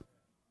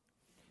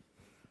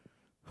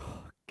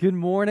Good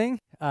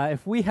morning.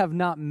 If we have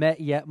not met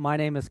yet, my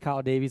name is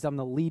Kyle Davies. I'm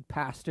the lead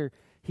pastor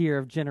here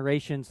of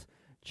Generations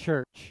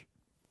Church.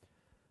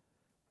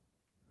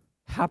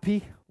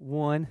 Happy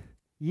 1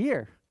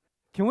 year.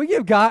 Can we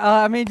give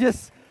God,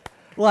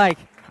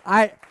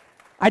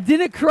 I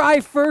didn't cry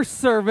first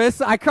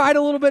service. I cried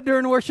a little bit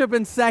during worship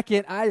in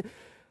second.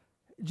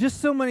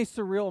 Just so many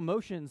surreal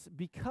emotions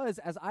because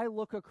as I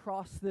look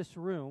across this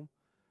room,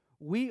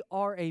 we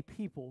are a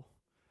people.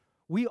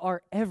 We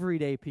are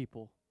everyday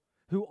people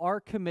who are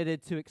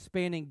committed to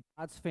expanding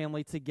God's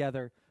family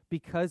together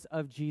because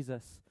of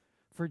Jesus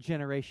for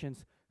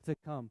generations to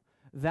come.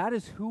 That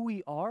is who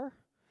we are.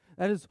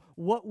 That is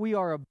what we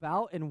are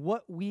about and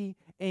what we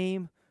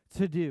aim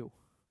to do.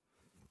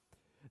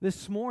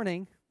 This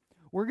morning,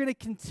 we're going to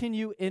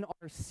continue in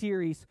our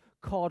series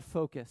called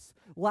Focus.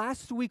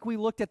 Last week, we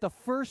looked at the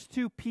first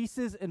two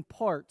pieces and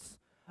parts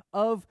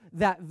of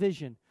that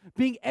vision,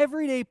 being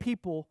everyday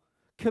people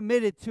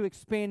committed to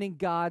expanding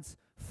God's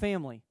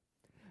family.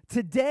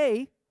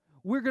 Today,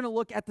 we're going to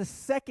look at the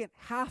second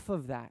half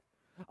of that,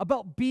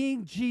 about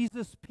being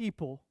Jesus'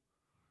 people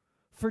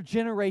for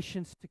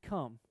generations to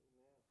come.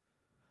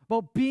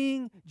 About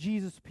being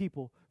Jesus'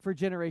 people for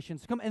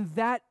generations to come, and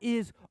that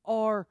is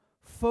our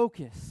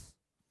focus.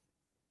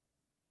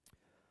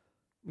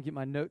 Let me get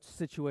my notes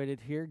situated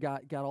here.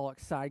 Got all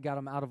excited, got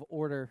them out of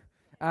order.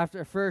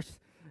 After first,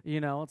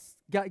 it's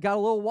got a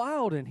little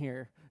wild in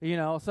here,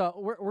 so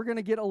we're going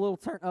to get a little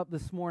turned up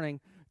this morning,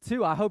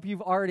 too. I hope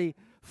you've already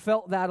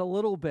felt that a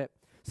little bit.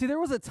 See, there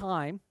was a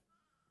time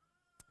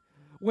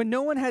when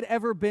no one had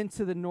ever been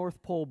to the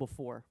North Pole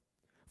before.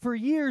 For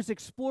years,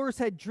 explorers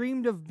had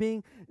dreamed of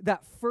being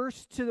that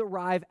first to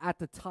arrive at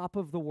the top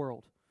of the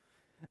world,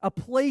 a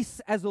place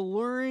as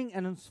alluring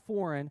and as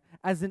foreign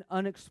as an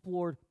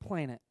unexplored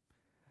planet.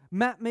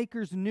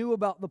 Mapmakers knew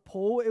about the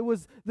pole. It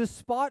was the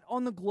spot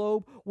on the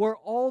globe where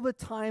all the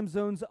time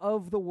zones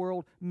of the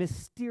world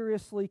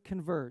mysteriously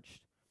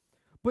converged.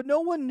 But no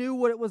one knew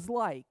what it was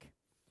like.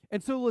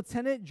 And so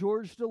Lieutenant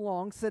George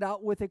DeLong set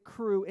out with a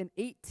crew in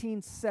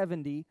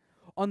 1870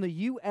 on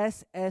the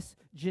USS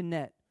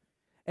Jeannette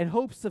in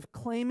hopes of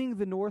claiming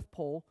the North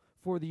Pole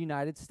for the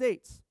United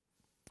States.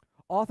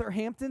 Author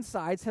Hampton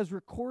Sides has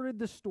recorded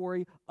the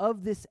story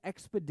of this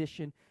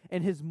expedition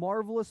in his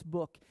marvelous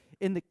book,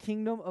 In the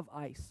Kingdom of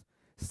Ice.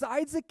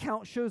 Sides'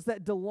 account shows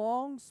that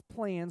DeLong's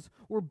plans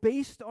were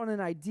based on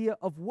an idea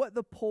of what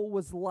the pole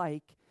was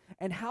like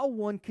and how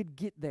one could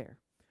get there.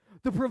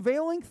 The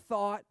prevailing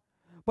thought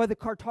by the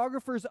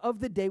cartographers of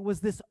the day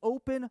was this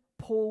open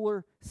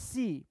polar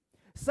sea.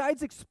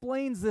 Sides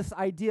explains this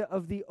idea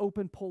of the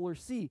open polar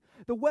sea.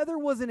 The weather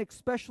wasn't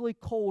especially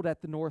cold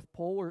at the North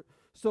Pole, or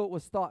so it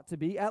was thought to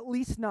be, at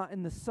least not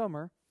in the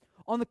summer.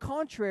 On the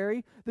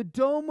contrary, the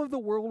dome of the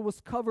world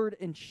was covered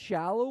in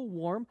shallow,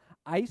 warm,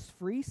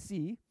 ice-free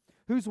sea,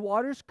 whose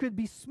waters could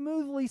be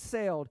smoothly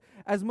sailed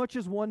as much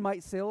as one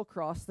might sail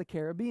across the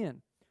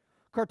Caribbean.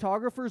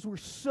 Cartographers were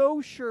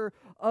so sure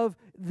of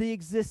the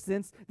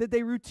existence that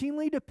they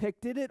routinely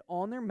depicted it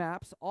on their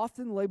maps,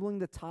 often labeling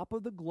the top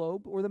of the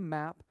globe or the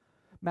map,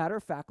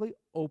 matter-of-factly,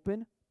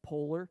 open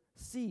polar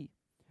sea.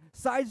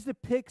 Sides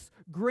depicts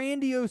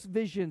grandiose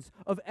visions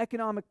of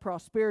economic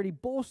prosperity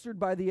bolstered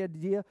by the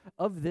idea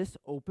of this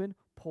open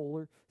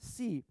polar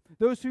sea.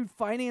 Those who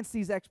financed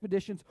these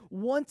expeditions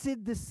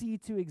wanted the sea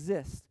to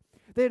exist.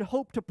 They had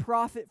hoped to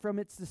profit from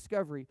its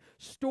discovery.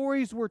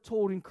 Stories were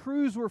told and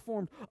crews were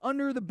formed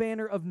under the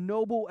banner of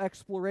noble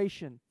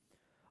exploration.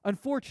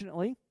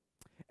 Unfortunately,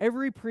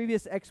 every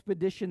previous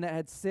expedition that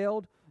had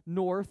sailed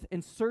north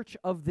in search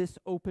of this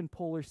open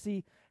polar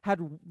sea had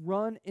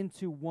run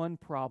into one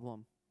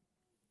problem: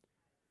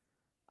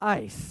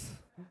 ice.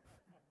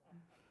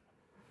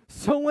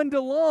 So when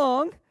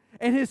DeLong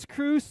and his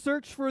crew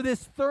searched for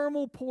this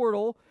thermal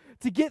portal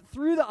to get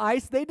through the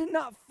ice, they did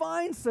not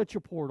find such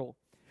a portal.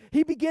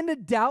 He began to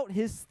doubt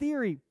his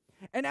theory.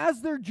 And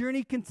as their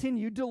journey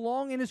continued,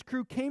 DeLong and his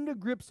crew came to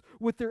grips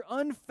with their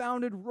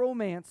unfounded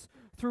romance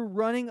through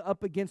running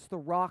up against the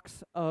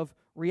rocks of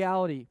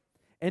reality.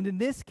 And in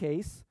this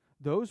case,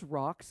 those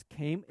rocks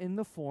came in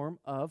the form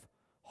of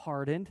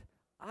hardened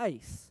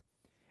ice.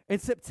 In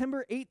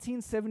September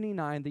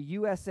 1879, the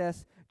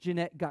USS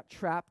Jeannette got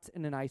trapped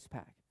in an ice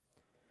pack.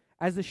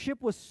 As the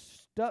ship was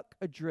stuck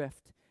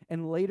adrift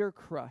and later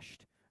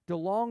crushed,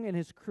 DeLong and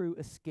his crew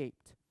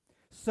escaped.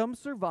 Some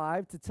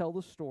survived to tell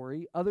the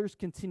story. Others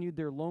continued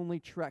their lonely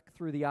trek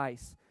through the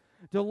ice.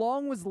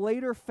 DeLong was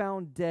later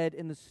found dead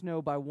in the snow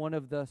by one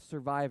of the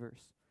survivors.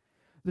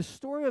 The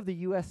story of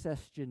the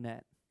USS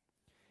Jeannette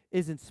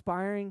is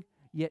inspiring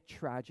yet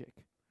tragic,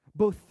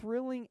 both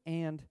thrilling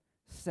and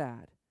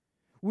sad.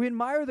 We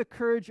admire the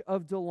courage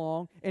of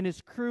DeLong and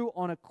his crew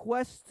on a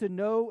quest to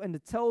know and to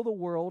tell the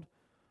world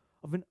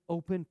of an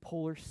open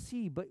polar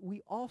sea, but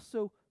we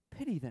also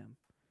pity them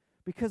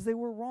because they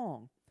were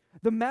wrong.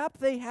 The map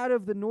they had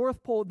of the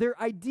North Pole,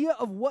 their idea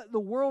of what the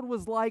world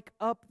was like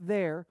up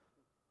there,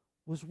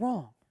 was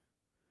wrong.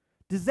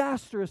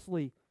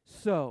 Disastrously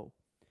so.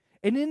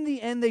 And in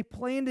the end, they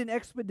planned an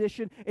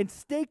expedition and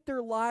staked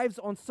their lives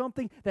on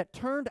something that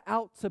turned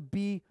out to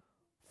be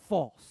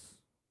false.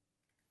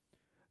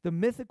 The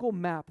mythical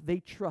map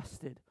they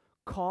trusted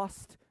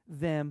cost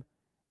them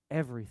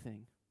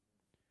everything.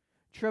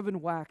 Trevin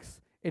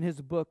Wax, in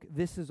his book,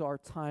 This Is Our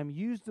Time,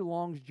 used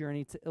DeLong's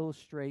journey to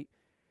illustrate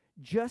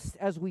just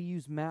as we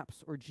use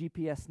maps or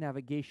GPS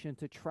navigation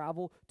to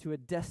travel to a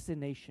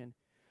destination,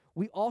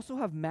 we also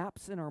have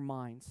maps in our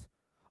minds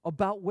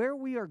about where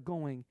we are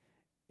going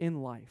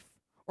in life,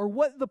 or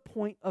what the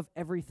point of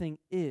everything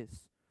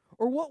is,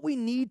 or what we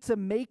need to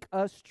make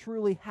us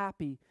truly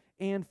happy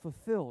and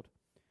fulfilled.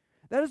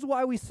 That is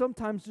why we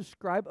sometimes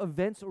describe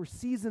events or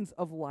seasons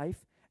of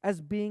life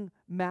as being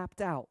mapped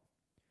out.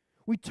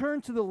 We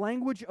turn to the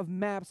language of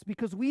maps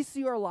because we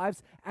see our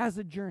lives as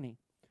a journey,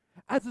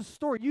 as a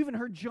story. You even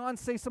heard John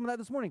say some of that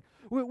this morning.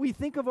 We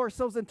think of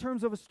ourselves in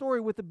terms of a story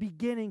with a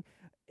beginning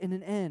and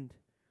an end.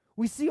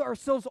 We see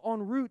ourselves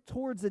en route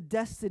towards a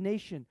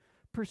destination,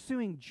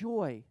 pursuing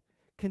joy,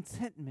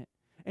 contentment,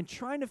 and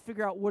trying to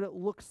figure out what it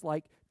looks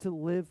like to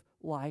live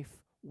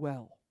life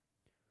well.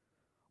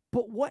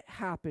 But what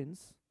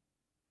happens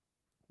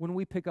when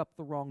we pick up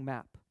the wrong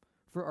map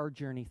for our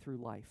journey through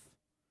life?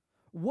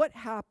 What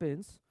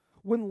happens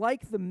when,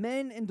 like the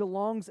men in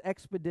DeLong's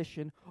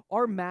expedition,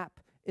 our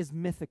map is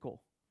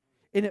mythical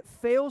and it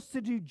fails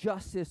to do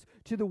justice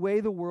to the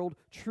way the world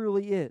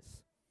truly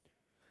is?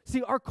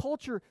 See, our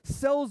culture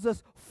sells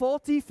us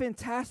faulty,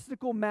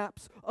 fantastical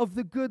maps of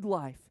the good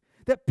life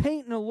that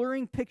paint an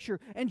alluring picture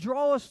and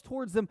draw us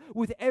towards them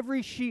with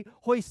every sheet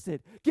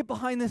hoisted. Get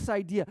behind this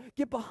idea.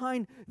 Get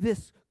behind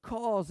this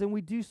cause. And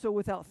we do so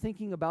without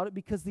thinking about it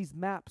because these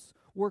maps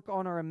work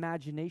on our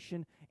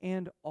imagination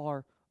and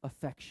our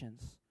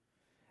affections.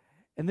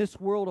 In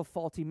this world of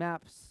faulty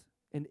maps,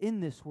 and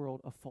in this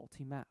world of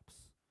faulty maps,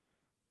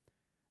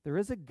 there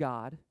is a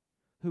God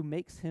who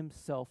makes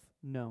himself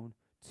known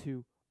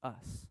to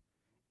us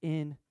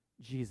in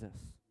Jesus.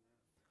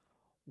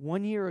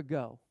 1 year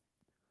ago,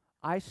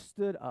 I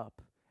stood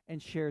up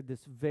and shared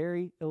this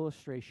very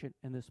illustration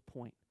and this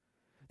point,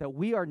 that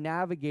we are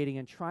navigating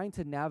and trying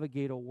to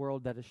navigate a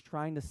world that is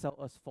trying to sell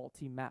us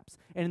faulty maps.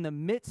 And in the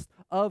midst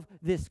of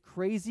this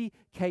crazy,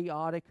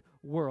 chaotic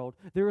world,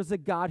 there is a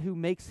God who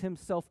makes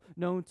himself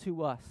known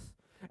to us.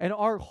 And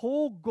our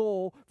whole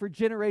goal for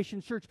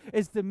Generation Church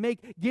is to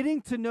make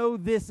getting to know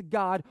this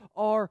God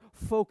our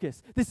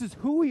focus. This is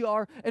who we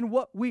are and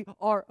what we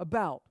are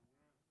about.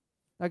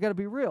 I got to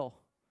be real.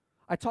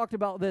 I talked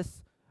about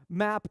this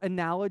map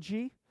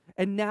analogy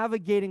and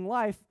navigating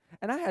life,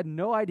 and I had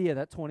no idea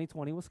that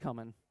 2020 was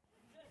coming.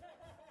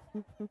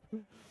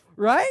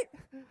 Right?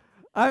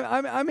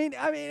 I mean,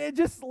 it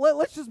just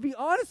let's just be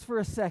honest for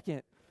a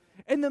second.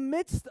 In the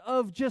midst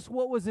of just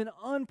what was an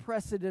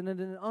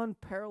unprecedented and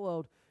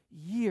unparalleled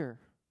year,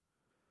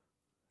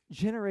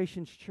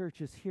 Generations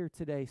Church is here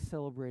today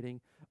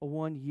celebrating a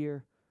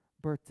 1-year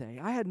birthday.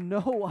 I had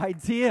no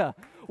idea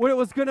what it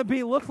was going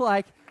to look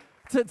like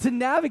to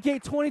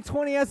navigate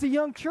 2020 as a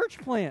young church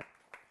plant.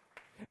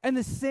 And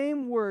the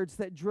same words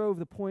that drove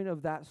the point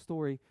of that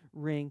story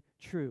ring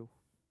true.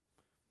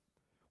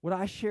 What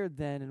I shared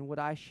then and what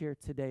I share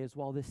today is,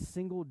 while this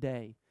single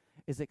day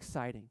is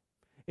exciting,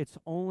 it's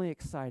only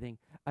exciting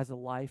as a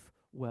life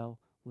well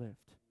lived.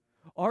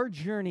 Our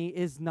journey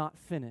is not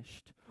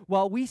finished.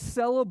 While we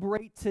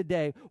celebrate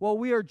today, while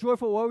we are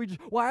joyful,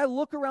 while I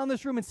look around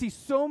this room and see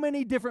so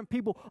many different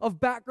people of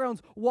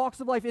backgrounds,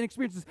 walks of life, and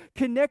experiences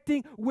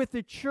connecting with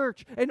the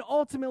church and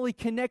ultimately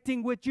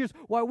connecting with Jesus,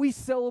 while we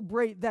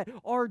celebrate that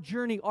our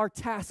journey, our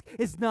task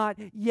is not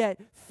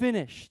yet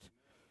finished.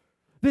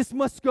 This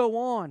must go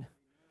on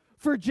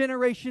for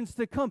generations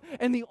to come.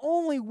 And the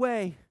only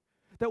way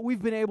that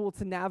we've been able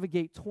to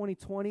navigate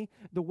 2020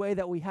 the way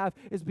that we have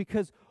is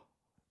because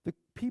the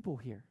people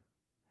here,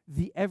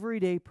 the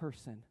everyday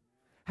person,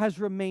 has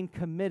remained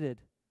committed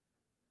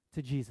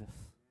to Jesus.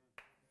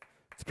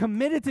 It's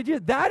committed to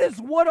Jesus. That is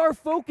what our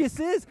focus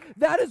is.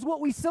 That is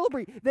what we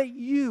celebrate. That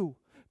you,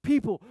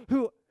 people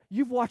who,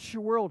 you've watched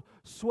your world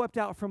swept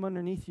out from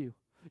underneath you.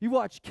 You've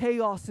watched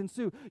chaos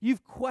ensue.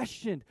 You've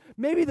questioned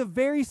maybe the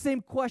very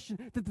same question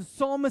that the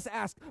psalmist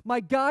asked.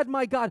 My God,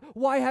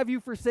 why have you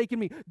forsaken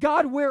me?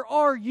 God, where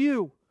are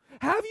you?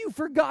 Have you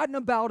forgotten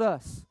about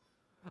us?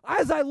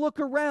 As I look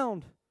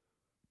around,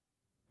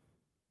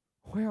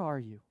 where are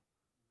you?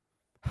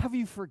 Have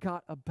you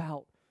forgot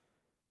about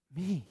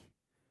me?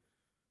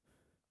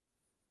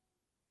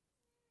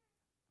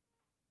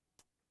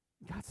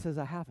 God says,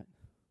 I haven't.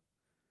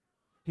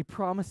 He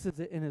promises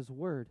it in his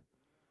word,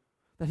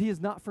 that he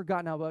has not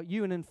forgotten about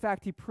you. And in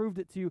fact, he proved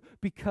it to you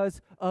because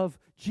of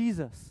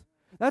Jesus.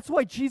 That's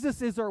why Jesus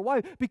is our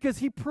wife, because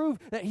he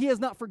proved that he has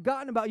not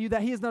forgotten about you,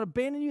 that he has not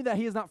abandoned you, that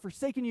he has not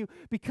forsaken you,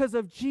 because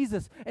of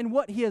Jesus and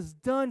what he has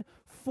done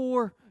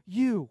for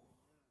you.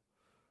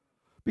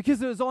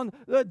 Because it was on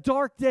a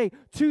dark day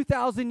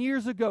 2,000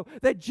 years ago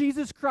that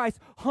Jesus Christ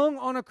hung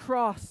on a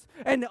cross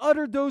and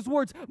uttered those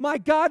words, my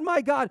God,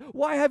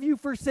 why have you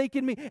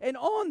forsaken me? And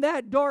on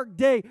that dark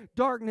day,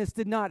 darkness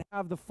did not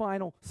have the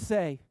final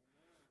say.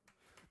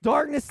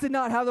 Darkness did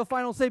not have the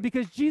final say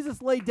because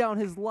Jesus laid down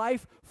his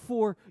life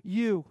for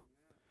you.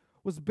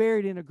 was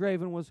buried in a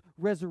grave, and was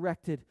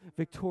resurrected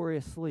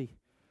victoriously.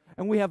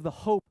 And we have the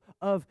hope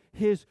of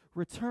his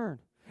return.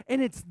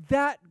 And it's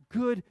that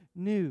good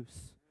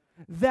news,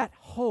 that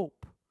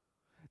hope,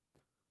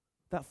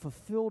 that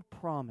fulfilled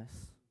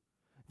promise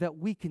that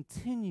we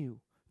continue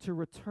to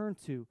return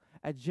to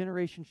at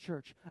Generation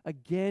Church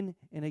again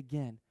and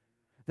again,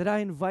 that I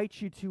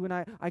invite you to and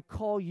I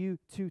call you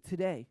to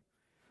today.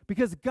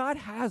 Because God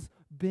has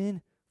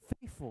been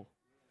faithful.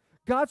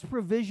 God's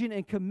provision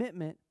and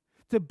commitment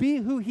to be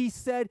who he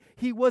said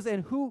he was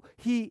and who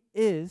he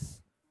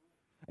is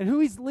and who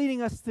he's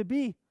leading us to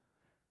be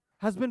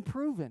has been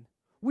proven.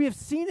 We have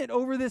seen it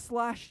over this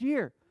last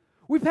year.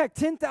 We packed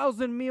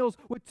 10,000 meals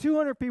with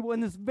 200 people in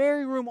this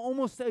very room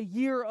almost a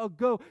year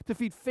ago to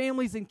feed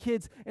families and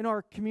kids in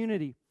our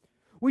community.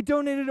 We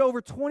donated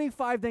over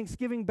 25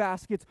 Thanksgiving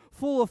baskets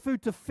full of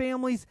food to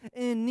families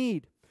in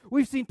need.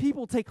 We've seen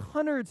people take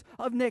hundreds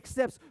of next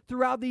steps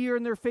throughout the year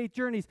in their faith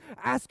journeys,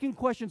 asking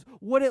questions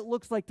what it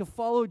looks like to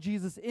follow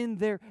Jesus in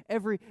their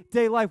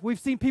everyday life. We've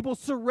seen people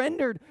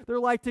surrendered their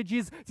life to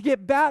Jesus to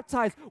get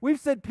baptized. We've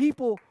seen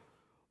people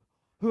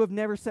who have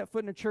never set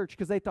foot in a church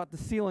because they thought the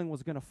ceiling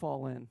was going to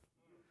fall in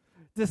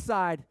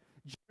decide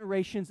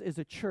Generations is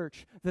a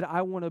church that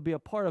I want to be a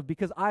part of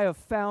because I have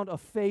found a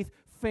faith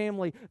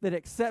family that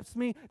accepts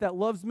me, that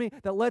loves me,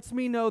 that lets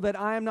me know that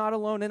I am not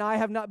alone and I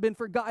have not been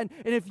forgotten.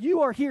 And if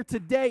you are here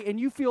today and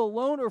you feel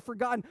alone or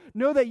forgotten,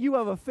 know that you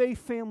have a faith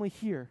family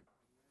here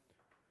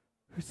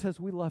who says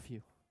we love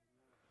you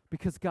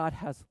because God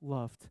has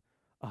loved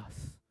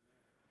us.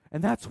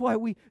 And that's why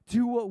we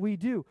do what we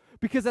do.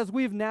 Because as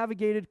we've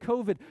navigated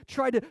COVID,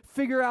 tried to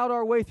figure out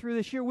our way through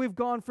this year, we've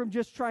gone from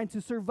just trying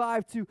to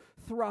survive to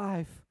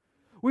thrive.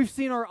 We've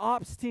seen our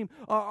ops team,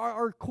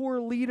 our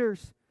core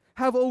leaders,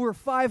 have over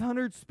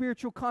 500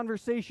 spiritual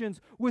conversations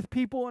with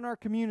people in our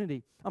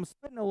community. I'm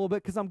spitting a little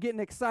bit because I'm getting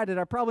excited.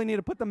 I probably need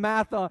to put the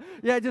math on.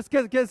 Yeah, just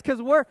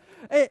because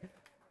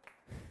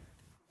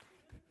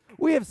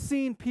we have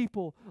seen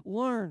people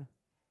learn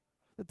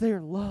that they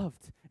are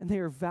loved and they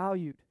are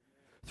valued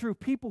through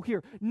people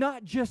here,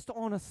 not just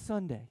on a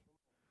Sunday,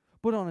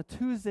 but on a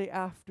Tuesday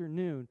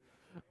afternoon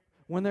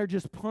when they're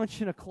just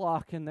punching a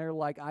clock and they're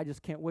like, I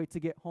just can't wait to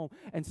get home.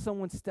 And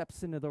someone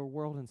steps into their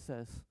world and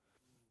says,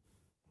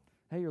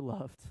 hey, you're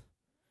loved.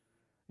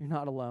 You're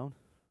not alone.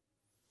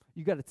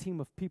 You got a team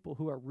of people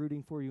who are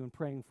rooting for you and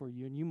praying for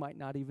you, and you might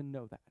not even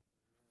know that.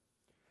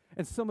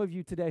 And some of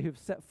you today who've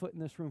set foot in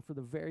this room for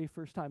the very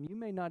first time, you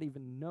may not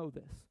even know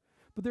this,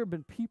 but there have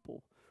been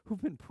people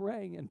who've been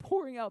praying and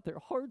pouring out their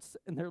hearts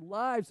and their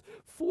lives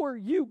for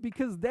you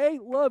because they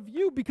love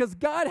you, because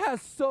God has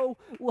so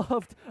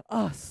loved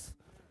us.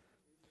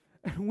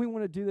 And we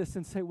want to do this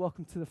and say,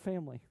 welcome to the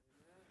family.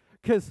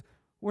 Because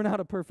we're not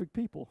a perfect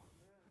people,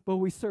 but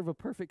we serve a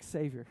perfect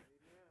Savior.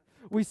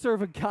 We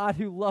serve a God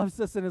who loves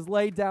us and has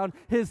laid down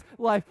his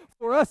life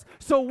for us.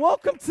 So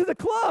welcome to the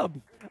club.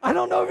 I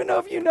don't even know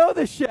if you know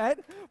this yet,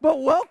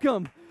 but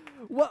welcome.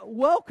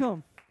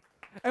 Welcome.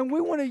 And we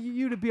want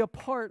you to be a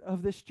part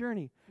of this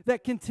journey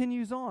that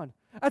continues on.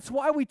 That's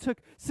why we took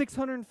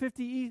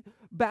 650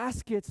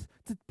 baskets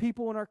to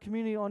people in our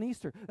community on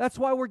Easter. That's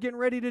why we're getting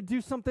ready to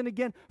do something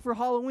again for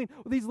Halloween.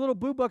 These little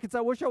boo buckets, I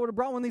wish I would have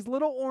brought one. These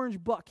little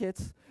orange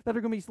buckets that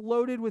are going to be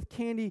loaded with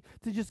candy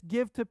to just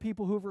give to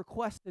people who have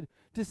requested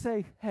to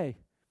say, hey,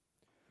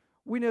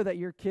 we know that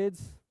your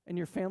kids and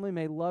your family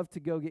may love to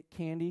go get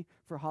candy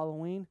for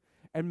Halloween,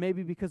 and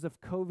maybe because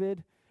of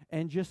COVID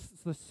and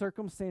just the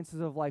circumstances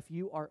of life,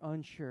 you are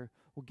unsure.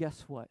 Well,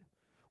 guess what?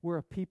 We're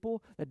a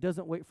people that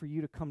doesn't wait for you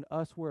to come to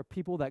us. We're a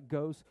people that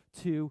goes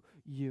to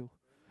you.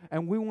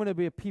 And we want to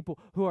be a people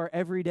who are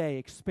every day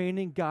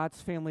expanding God's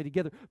family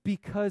together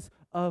because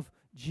of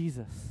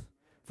Jesus.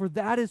 For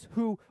that is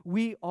who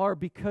we are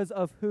because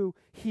of who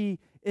he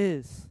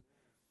is.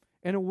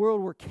 In a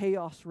world where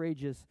chaos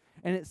rages,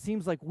 and it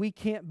seems like we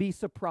can't be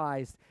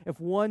surprised if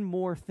one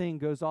more thing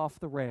goes off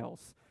the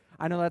rails.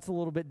 I know that's a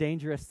little bit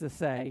dangerous to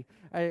say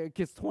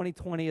because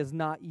 2020 is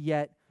not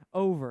yet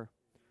over.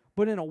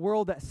 But in a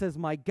world that says,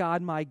 my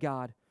God,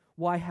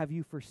 why have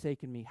you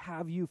forsaken me?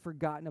 Have you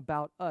forgotten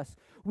about us?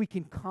 We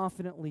can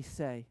confidently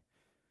say,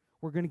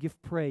 we're going to give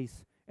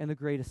praise in the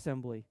great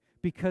assembly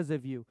because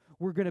of you.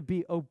 We're going to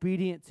be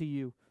obedient to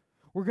you.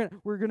 We're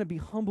going to be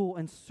humble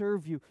and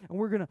serve you. And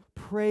we're going to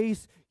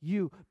praise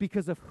you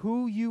because of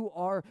who you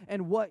are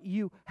and what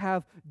you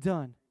have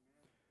done.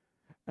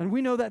 And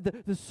we know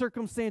that the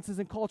circumstances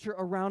and culture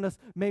around us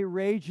may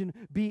rage and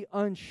be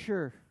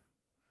unsure.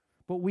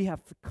 But we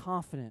have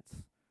confidence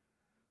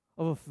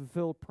of a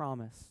fulfilled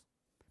promise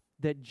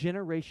that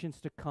generations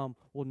to come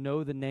will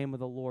know the name of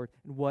the Lord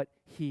and what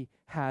he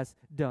has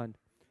done.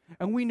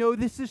 And we know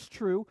this is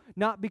true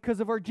not because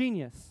of our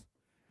genius,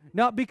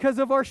 not because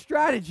of our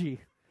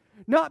strategy,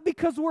 not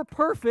because we're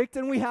perfect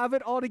and we have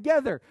it all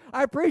together.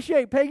 I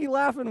appreciate Peggy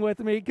laughing with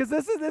me because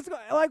this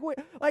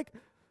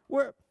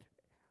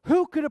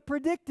who could have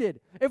predicted?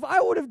 If I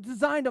would have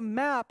designed a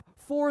map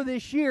for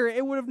this year,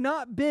 it would have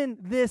not been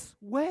this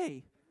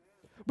way.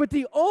 But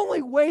the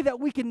only way that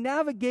we can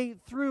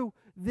navigate through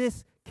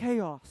this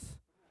chaos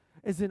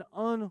is an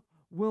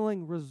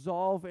willing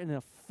resolve and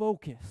a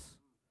focus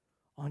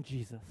on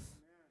Jesus.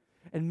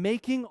 And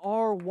making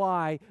our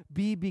why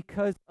be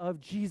because of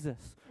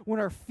Jesus. When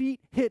our feet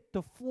hit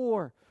the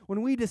floor,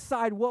 when we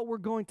decide what we're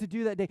going to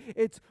do that day,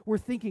 we're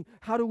thinking,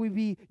 how do we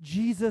be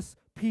Jesus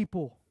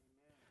people?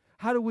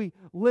 How do we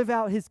live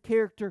out his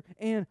character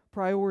and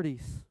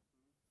priorities?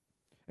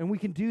 And we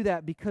can do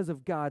that because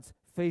of God's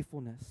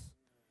faithfulness.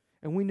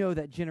 And we know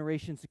that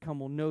generations to come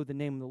will know the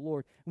name of the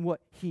Lord and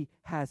what he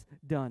has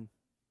done.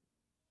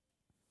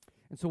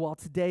 And so while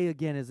today,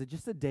 again, is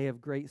just a day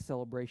of great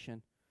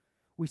celebration,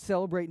 we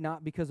celebrate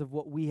not because of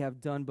what we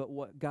have done, but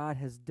what God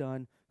has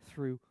done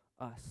through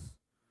us.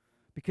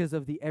 Because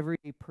of the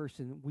everyday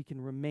person, we can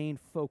remain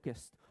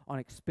focused on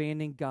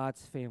expanding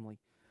God's family,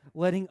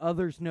 letting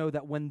others know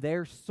that when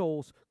their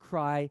souls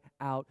cry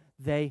out,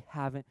 they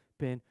haven't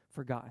been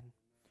forgotten.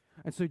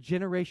 And so,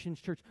 Generations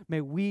Church,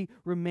 may we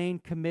remain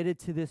committed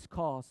to this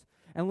cause.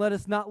 And let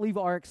us not leave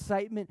our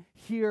excitement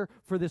here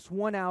for this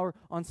 1 hour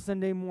on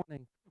Sunday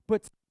morning.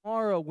 But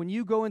tomorrow, when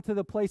you go into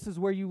the places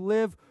where you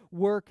live,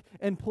 work,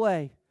 and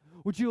play,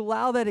 would you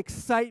allow that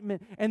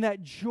excitement and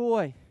that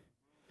joy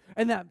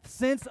and that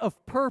sense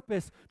of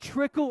purpose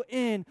trickle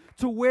in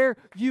to where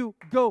you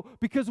go?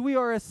 Because we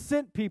are a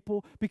sent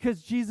people,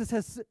 because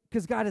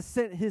God has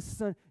sent his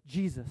son,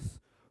 Jesus,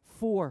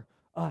 for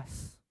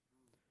us.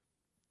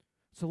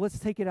 So let's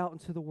take it out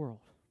into the world.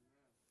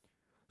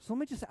 So let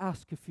me just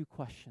ask a few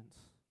questions.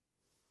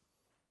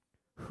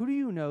 Who do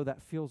you know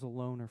that feels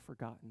alone or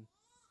forgotten?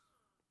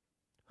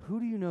 Who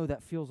do you know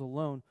that feels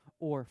alone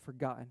or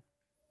forgotten?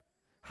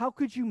 How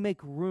could you make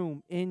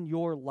room in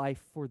your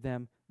life for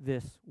them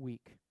this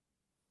week?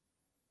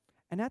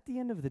 And at the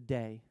end of the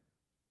day,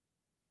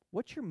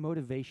 what's your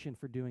motivation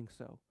for doing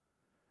so?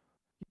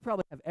 You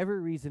probably have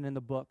every reason in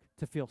the book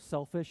to feel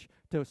selfish,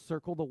 to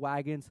circle the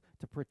wagons,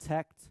 to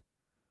protect,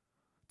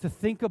 to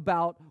think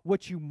about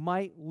what you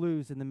might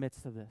lose in the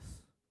midst of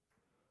this.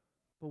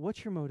 But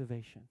what's your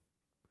motivation?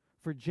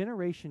 For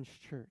Generations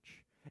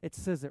Church, it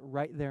says it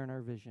right there in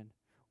our vision.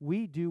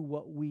 We do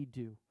what we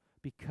do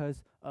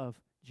because of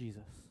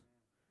Jesus.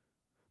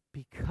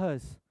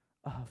 Because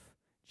of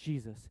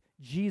Jesus.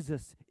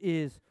 Jesus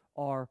is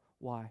our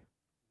why.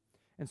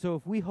 And so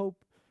if we want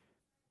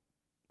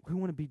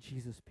to be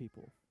Jesus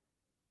people.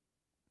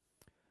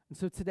 And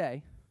so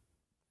today,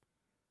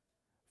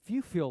 if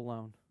you feel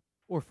alone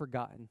or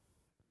forgotten,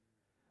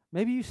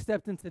 maybe you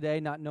stepped in today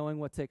not knowing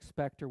what to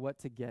expect or what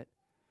to get.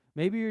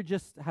 Maybe you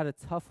just had a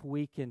tough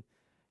week and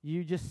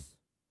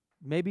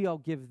maybe I'll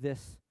give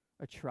this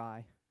a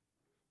try.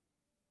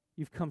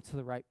 You've come to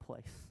the right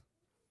place.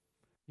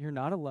 You're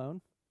not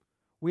alone.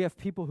 We have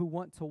people who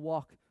want to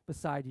walk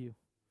beside you.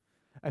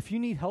 If you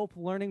need help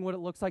learning what it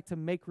looks like to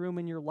make room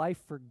in your life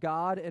for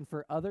God and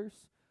for others,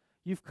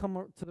 you've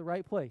come to the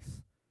right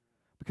place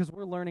because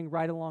we're learning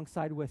right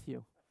alongside with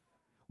you.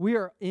 We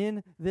are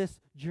in this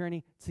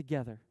journey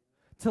together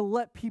to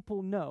let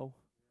people know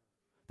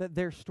that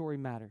their story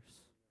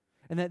matters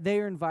and that they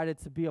are invited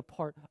to be a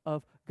part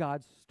of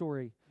God's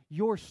story.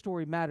 Your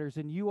story matters,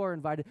 and you are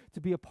invited to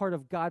be a part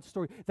of God's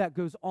story that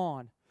goes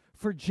on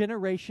for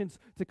generations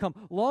to come.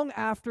 Long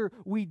after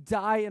we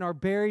die and are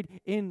buried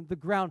in the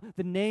ground,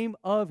 the name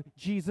of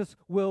Jesus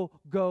will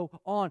go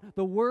on.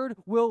 The word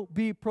will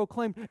be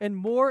proclaimed, and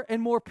more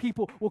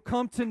people will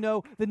come to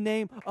know the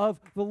name of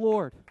the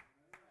Lord.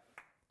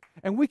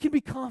 And we can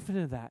be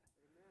confident of that,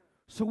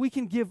 so we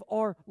can give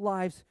our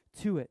lives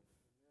to it.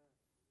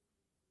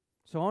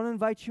 So I want to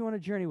invite you on a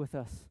journey with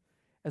us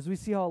as we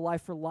see how a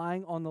life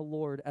relying on the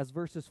Lord, as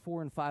verses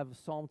 4 and 5 of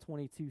Psalm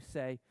 22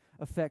 say,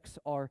 affects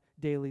our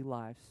daily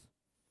lives.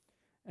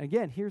 And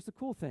again, here's the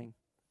cool thing.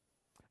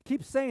 I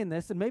keep saying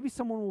this, and maybe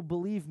someone will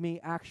believe me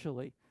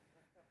actually.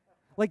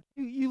 Like,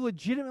 you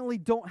legitimately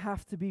don't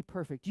have to be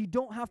perfect. You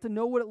don't have to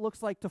know what it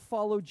looks like to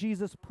follow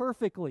Jesus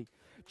perfectly.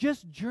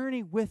 Just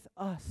journey with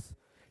us.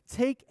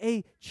 Take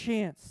a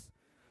chance.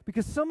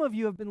 Because some of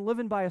you have been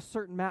living by a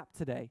certain map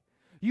today.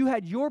 You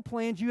had your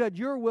plans, you had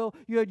your will,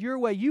 you had your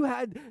way. You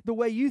had the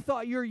way you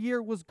thought your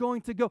year was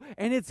going to go,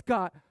 and it's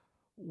got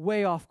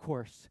way off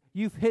course.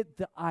 You've hit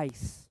the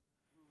ice,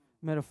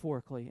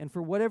 metaphorically. And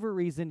for whatever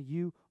reason,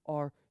 you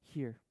are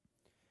here.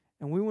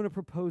 And we want to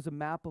propose a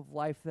map of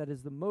life that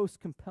is the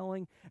most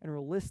compelling and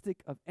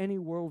realistic of any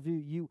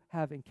worldview you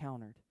have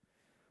encountered.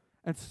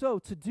 And so,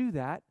 to do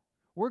that,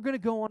 we're going to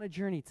go on a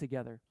journey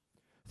together.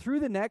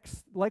 Through the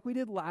next, like we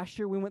did last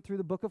year, we went through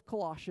the book of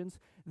Colossians.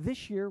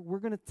 This year, we're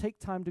going to take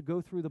time to go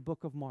through the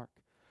book of Mark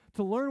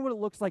to learn what it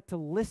looks like to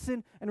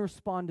listen and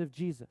respond to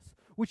Jesus,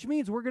 which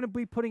means we're going to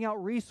be putting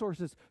out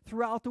resources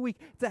throughout the week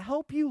to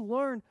help you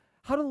learn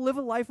how to live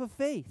a life of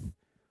faith.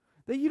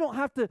 That you don't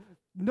have to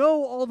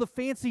know all the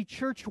fancy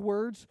church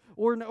words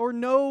or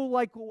know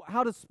like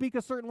how to speak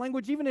a certain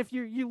language. Even if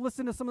you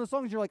listen to some of the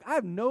songs, you're like, I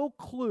have no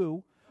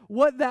clue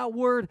what that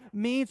word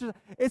means.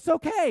 It's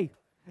okay.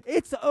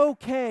 It's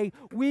okay.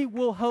 We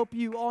will help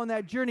you on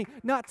that journey,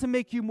 not to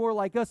make you more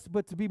like us,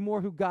 but to be more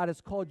who God has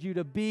called you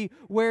to be,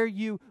 where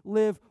you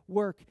live,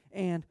 work,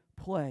 and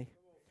play.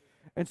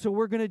 And so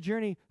we're going to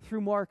journey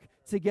through Mark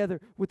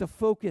together with a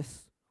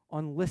focus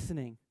on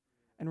listening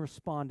and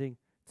responding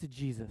to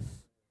Jesus.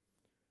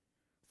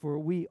 For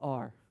we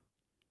are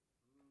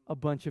a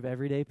bunch of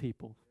everyday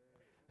people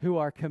who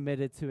are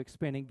committed to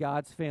expanding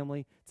God's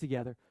family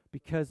together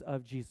because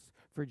of Jesus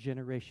for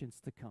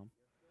generations to come.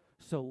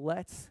 So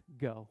let's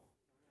go.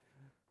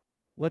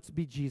 Let's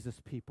be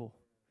Jesus people.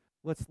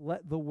 Let's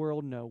let the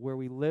world know where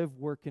we live,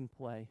 work, and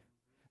play,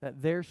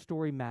 that their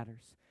story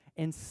matters.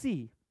 And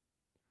see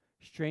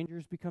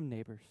strangers become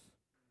neighbors,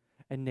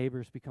 and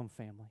neighbors become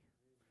family.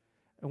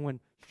 And when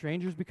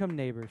strangers become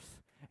neighbors,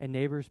 and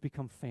neighbors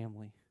become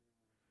family,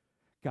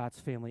 God's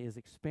family is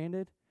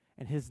expanded,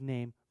 and his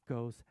name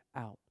goes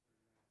out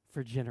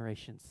for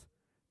generations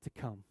to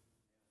come.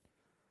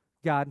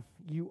 God,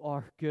 you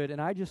are good.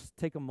 And I just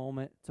take a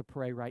moment to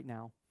pray right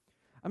now.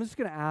 I'm just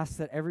going to ask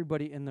that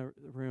everybody in the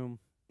room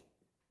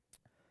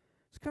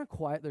just kind of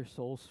quiet their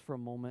souls for a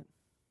moment.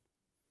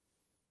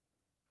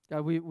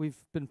 God, we've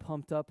been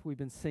pumped up. We've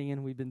been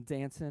singing. We've been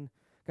dancing.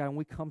 God, and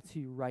we come to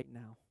you right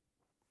now.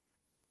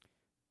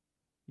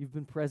 You've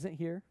been present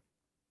here.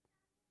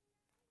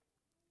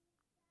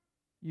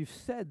 You've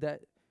said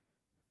that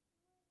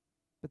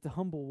the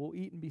humble will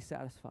eat and be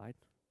satisfied.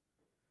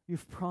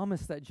 You've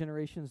promised that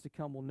generations to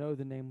come will know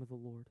the name of the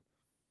Lord.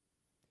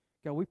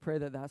 God, we pray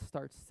that that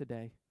starts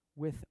today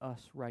with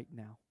us right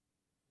now.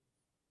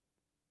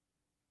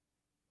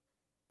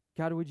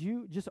 God, would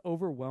you just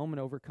overwhelm and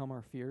overcome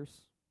our fears?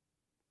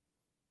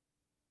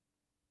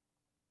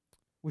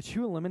 Would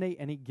you eliminate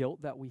any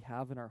guilt that we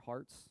have in our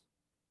hearts?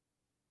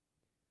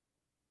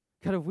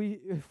 God,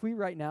 if we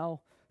right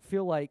now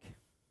feel like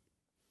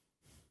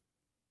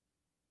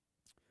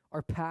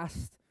our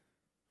past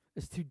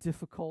is too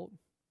difficult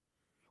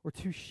or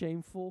too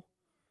shameful,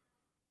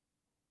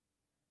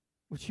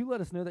 would you let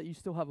us know that you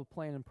still have a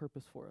plan and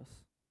purpose for us?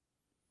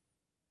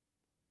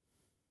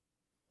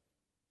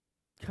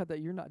 God, that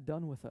you're not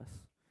done with us.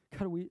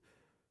 God, we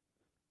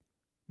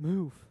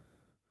move,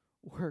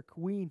 work.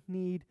 We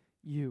need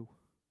you.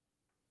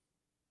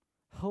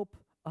 Help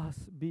us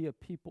be a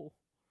people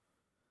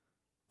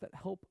that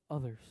help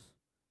others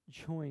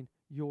join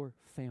your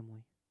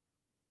family.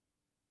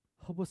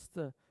 Help us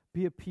to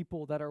be a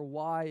people that our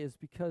why is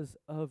because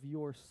of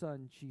your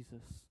Son,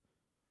 Jesus.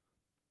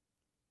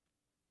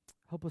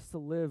 Help us to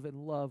live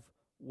and love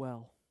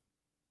well.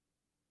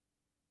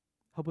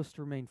 Help us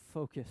to remain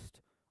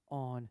focused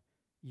on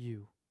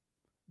you.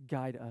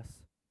 Guide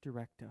us,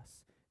 direct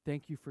us.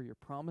 Thank you for your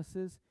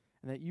promises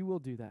and that you will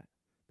do that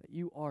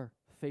you are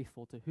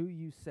faithful to who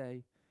you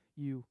say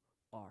you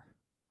are.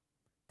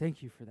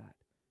 Thank you for that,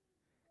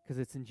 because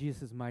it's in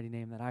Jesus' mighty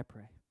name that I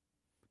pray.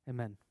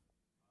 Amen.